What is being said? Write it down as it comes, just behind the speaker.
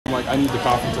like, I need the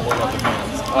coffee to hold up the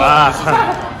hands.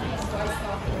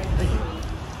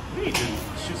 We need to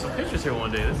shoot some pictures here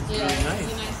one day. This is really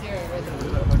nice.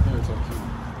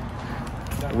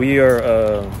 We are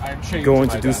going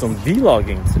to do some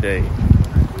vlogging today.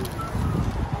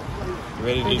 You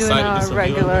ready to We're excited doing to do some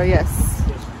regular, vlogging? yes,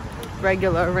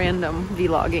 regular random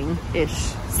vlogging-ish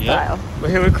style. Yep. We're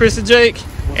here with Chris and Jake,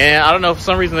 and I don't know, for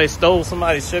some reason they stole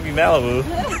somebody's Chevy Malibu.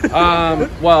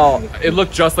 Well, it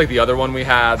looked just like the other one we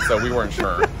had, so we weren't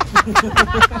sure.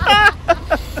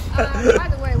 By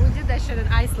the way, we did that shit in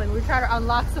Iceland. We tried to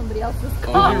unlock somebody else's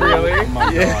car. Oh, really? Oh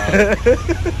my God.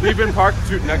 We've been parked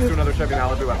next to another Chevy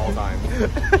Malibu at all times.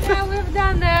 Yeah, we've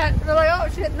done that. We're like, oh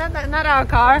shit, not our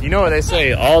car. You know what they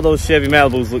say, all those Chevy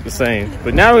Malibus look the same.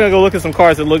 But now we're gonna go look at some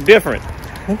cars that look different.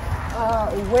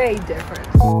 Way different.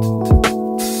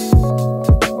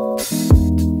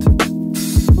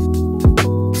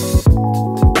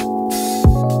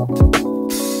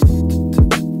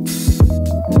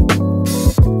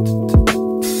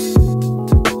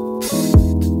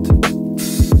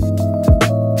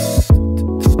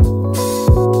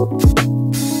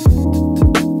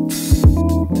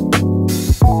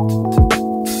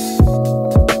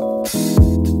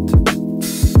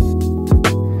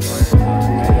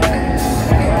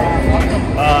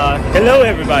 Hello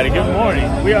everybody, good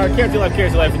morning. We are KRT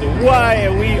LYFE with the Y,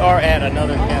 and we are at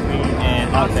another Caffeine and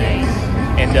Octane.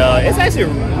 And it's actually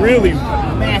a really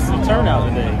massive turnout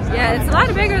today. Yeah, it's a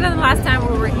lot bigger than the last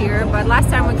time we were here, but last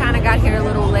time we kind of got here a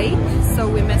little late, so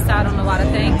we missed out on a lot of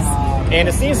things. And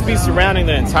it seems to be surrounding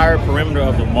the entire perimeter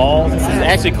of the mall. This is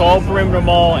actually called Perimeter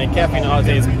Mall, and Caffeine and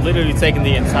Octane is literally taking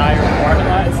the entire parking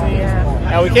lot, it seems. Yeah.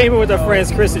 Now we came here with our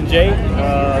friends Chris and Jake,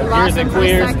 Queers and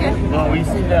Queers. We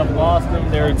seem to have lost them.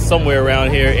 They're somewhere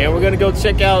around here, and we're gonna go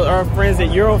check out our friends at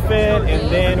Eurofed, and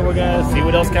then we're gonna see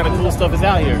what else kind of cool stuff is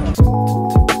out here.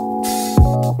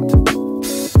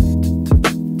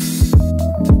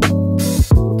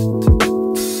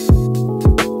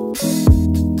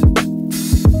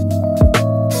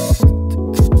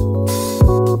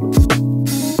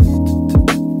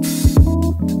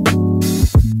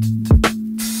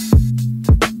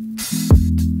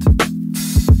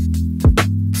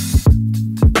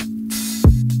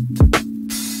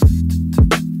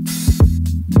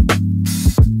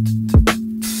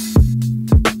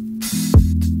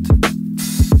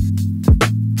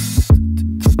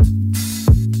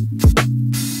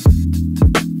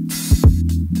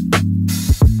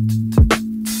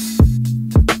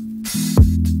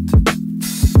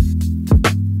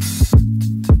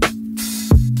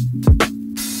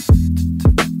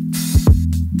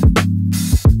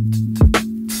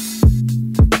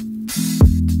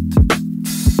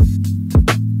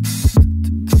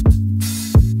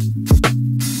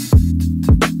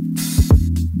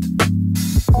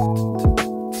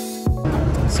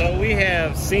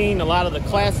 Seen a lot of the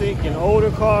classic and older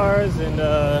cars, and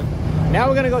now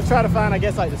we're gonna go try to find, I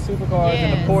guess, like the supercars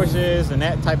and the Porsches and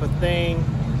that type of thing,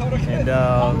 and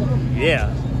yeah,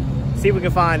 see if we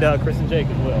can find Chris and Jake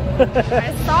as well.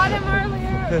 I saw them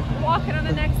earlier walking on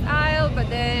the next aisle, but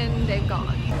then they've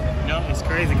gone. You know, it's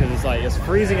crazy because it's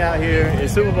freezing out here.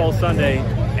 It's Super Bowl Sunday,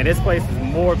 and this place is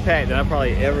more packed than I've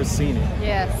probably ever seen it.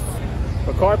 Yes.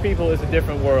 For car people, it's a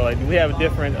different world. Like, we have a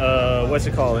different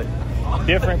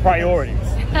different priorities.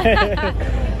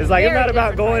 It's like, it's not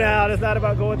about going out, it's not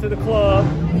about going to the club,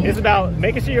 it's about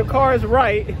making sure your car is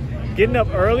right, getting up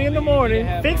early in the morning,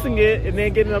 fixing it, and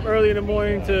then getting up early in the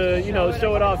morning to, you know,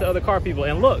 show it off to other car people.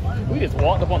 And look, we just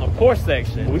walked up on the Porsche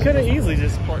section. We could have easily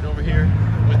just parked over here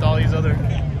with all these other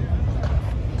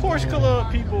Porsche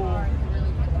Club people.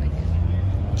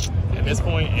 At this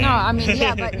point, no, I mean,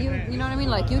 yeah, but you know what I mean?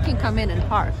 Like, you can come in and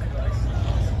park.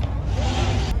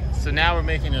 So now we're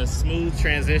making a smooth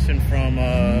transition from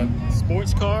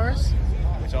sports cars,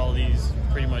 which all of these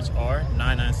pretty much are,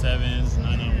 997s,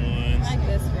 991s. Like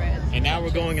this red. And now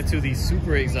we're going into the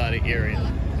super exotic area,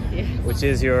 Yes. which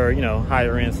is your, you know,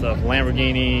 higher end stuff,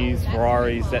 Lamborghinis,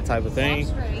 Ferraris, that type of thing.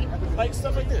 Like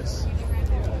stuff like this.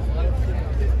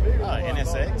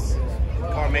 NSX,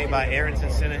 car made by Ayrton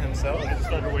Senna himself.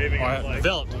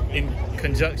 Developed in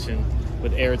conjunction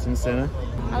with Ayrton Senna.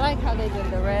 I like how they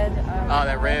did the red.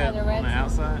 That red on the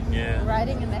outside? Yeah.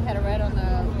 Writing, and they had a red on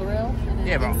the grill. And then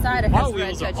Yeah, inside it but has our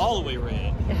wheels red are all the way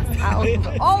red.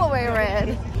 Yes, all the way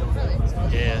red.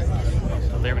 Yeah.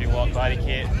 The Liberty Walk body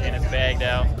kit, and it's bagged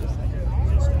out.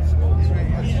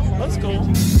 Looks cool.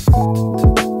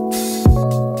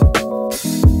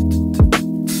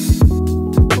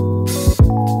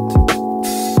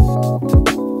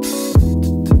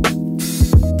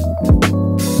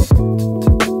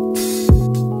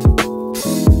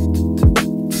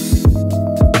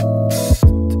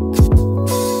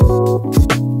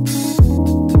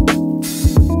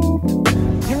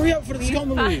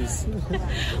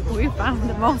 found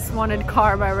the most wanted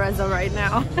car by Reza right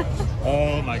now.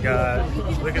 Oh my God.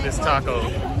 Look at this taco.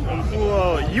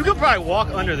 Whoa. You could probably walk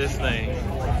under this thing.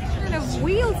 What kind of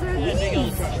wheels are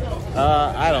these?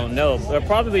 I don't know. They're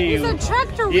probably... These are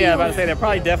tractor wheels. Yeah, I'm about to say they're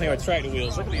probably definitely are tractor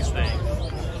wheels. Look at these things.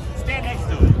 Stand next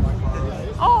to it.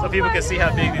 Oh, so people can see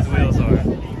how big these wheels are.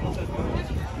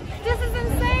 This is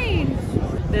insane.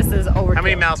 This is overkill. How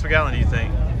many miles per gallon do you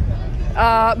think?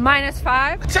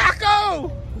 -5.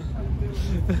 Taco!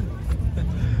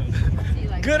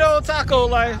 Good old taco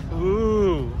life.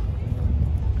 Ooh.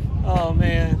 Oh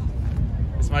man.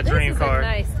 It's my dream car.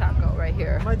 This is a nice taco right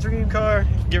here. My dream car.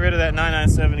 Get rid of that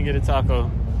 997 and get a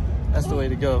taco. That's the way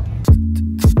to go.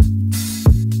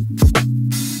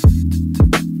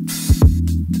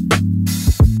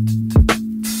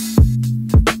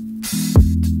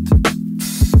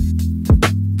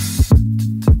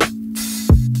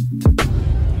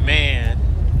 Man,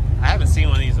 I haven't seen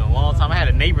one of these in a long time. I had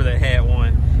a neighbor that had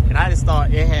one, and I just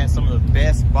thought it had some of the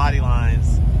best body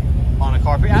lines on a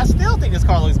car. I still think this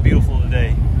car looks beautiful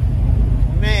today.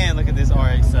 Man, look at this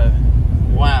RX-7.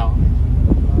 Wow.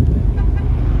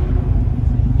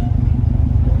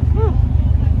 Whew.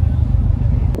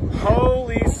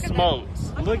 Holy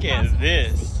smokes. Look at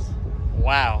this.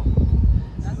 Wow.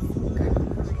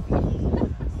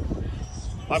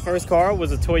 My first car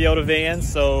was a Toyota van,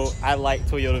 so I like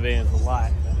Toyota vans a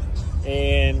lot.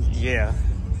 And yeah,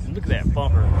 look at that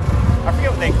bumper. I forget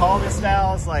what they call this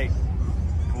style. It's like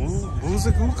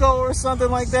Buzaguko or something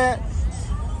like that.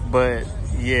 But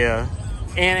yeah,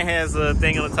 and it has a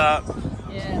thing on the top.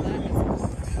 Yeah, that is...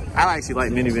 I actually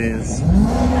like minivans.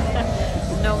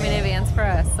 No minivans for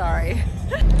us, sorry.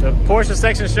 The Porsche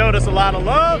section showed us a lot of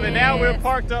love, and now we're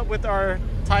parked up with our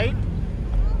Type.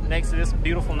 Next to this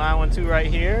beautiful 912 right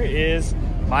here is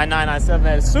my 997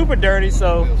 that is super dirty,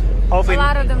 so hopefully... A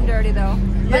lot of them dirty though.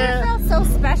 Yeah. But it felt so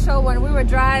special when we were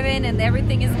driving and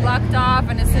everything is blocked off,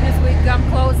 and as soon as we come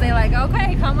close, they're like,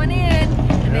 okay, come on in.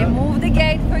 And they move the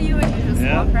gate for you and you just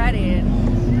walk right in.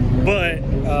 But,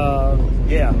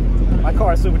 yeah, my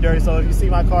car is super dirty, so if you see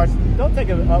my car, don't take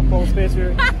an up-close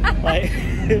picture. Like,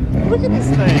 look at this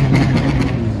thing.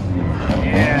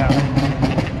 Yeah.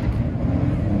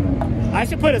 I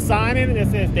should put a sign in it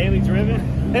that says daily driven.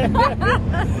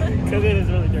 Because it is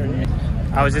really dirty.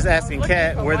 I was just asking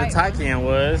Kat where the Taycan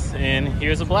was, and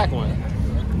here's a black one.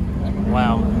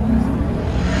 Wow.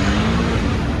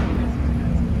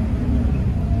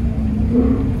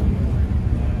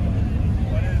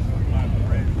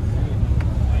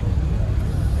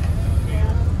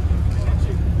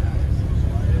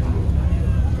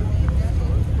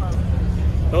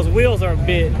 Those wheels are a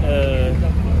bit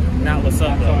not what's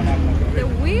up though. The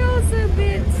wheels are a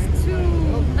bit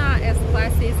too not as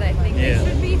classy as I think they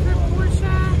should be for Porsche.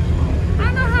 I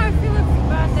don't know how I feel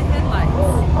about the headlights.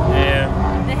 Yeah.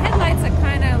 The headlights are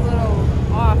kind of a little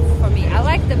off for me. I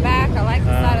like the back, I like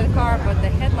the side of the car, but the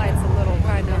headlights a little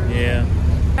kind of. Yeah.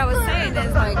 What I was saying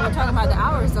is, like, we're talking about the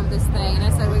hours of this thing, and I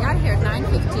said we got here at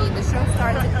 9:15. The show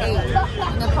starts at 8,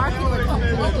 and the parking was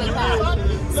completely packed.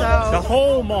 So the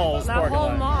whole mall's the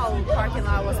whole mall parking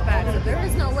lot was packed. So there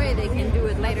is no way they can do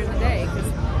it later in the day because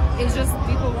it's just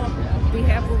people won't be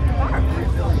able to park.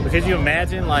 But could you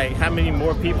imagine like how many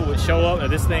more people would show up if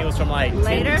this thing was from like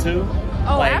later? 10 to 2?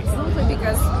 Oh, like, absolutely,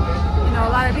 because you know a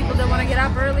lot of people don't want to get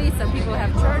up early. Some people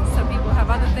have church. Some people have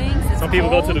other things. It's some people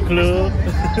cold. go to the club.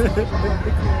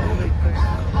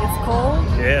 It's cold.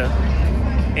 Yeah.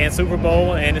 And Super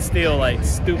Bowl, and it's still like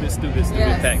stupid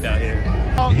packed out here.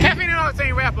 Oh, Caffeine and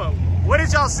Octane wrap up. What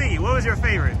did y'all see? What was your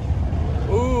favorite?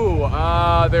 Ooh,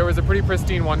 there was a pretty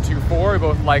pristine 124. We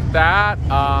both liked that.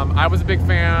 I was a big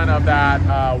fan of that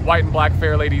white and black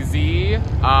Fair Lady Z.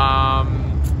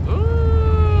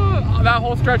 That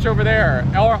whole stretch over there.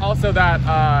 Or also that,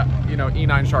 you know,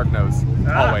 E9 Shark Nose.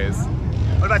 Always.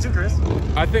 What about you, Chris?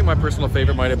 I think my personal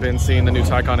favorite might have been seeing the new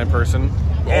Taycan in person.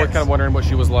 Yes. Always kind of wondering what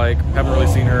she was like. Haven't really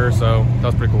seen her, so that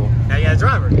was pretty cool. Now you got a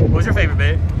driver. What was your favorite,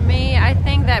 babe? Me, I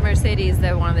think that Mercedes,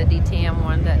 the one, the DTM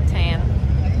one, that tan.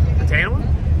 The tan one?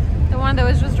 The one that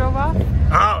was just drove off?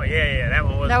 Oh, yeah, that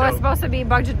one was That dope. was supposed to be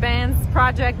Budget Band's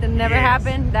project and never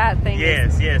happened. That thing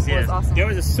was awesome. There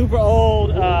was a super old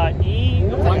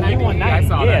E190. I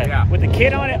saw that, yeah. With the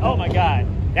kit on it. Oh my God.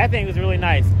 That thing was really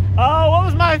nice. Oh, what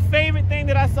was my favorite thing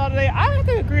that I saw today? I have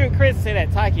to agree with Chris and say that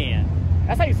Taycan.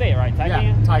 That's how you say it, right? Taycan?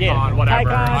 Yeah, Taycan, whatever.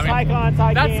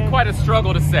 Taycan. That's quite a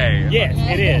struggle to say. Yes,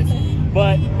 it is.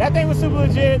 But that thing was super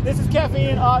legit. This is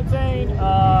Caffeine and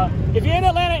Octane. If you're in the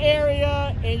Atlanta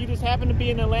area and you just happen to be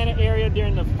in the Atlanta area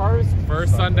during the first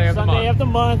Sunday of the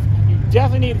month, you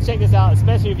definitely need to check this out,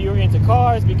 especially if you're into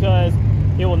cars, because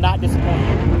it will not disappoint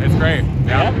you. It's great.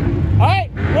 Yeah. All right,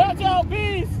 well, y'all.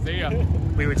 Yeah.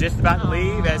 We were just about to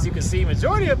leave. As you can see,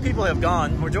 majority of people have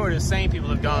gone. Majority of the same people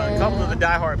have gone. A couple of the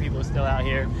diehard people are still out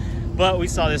here. But we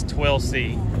saw this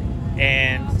 12C.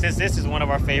 And since this is one of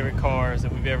our favorite cars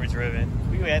that we've ever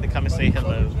driven, we had to come and say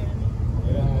hello.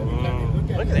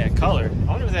 Ooh, look at that color.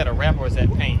 I wonder if that a wrap or is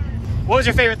that paint. What was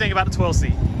your favorite thing about the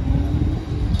 12C?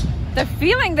 The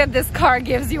feeling that this car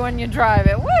gives you when you drive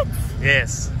it. What?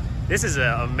 Yes. This is an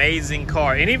amazing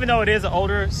car. And even though it is an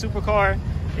older supercar,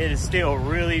 it is still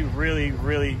really, really,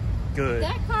 really good.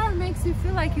 That car makes you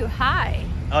feel like you're high.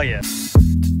 Oh, yeah.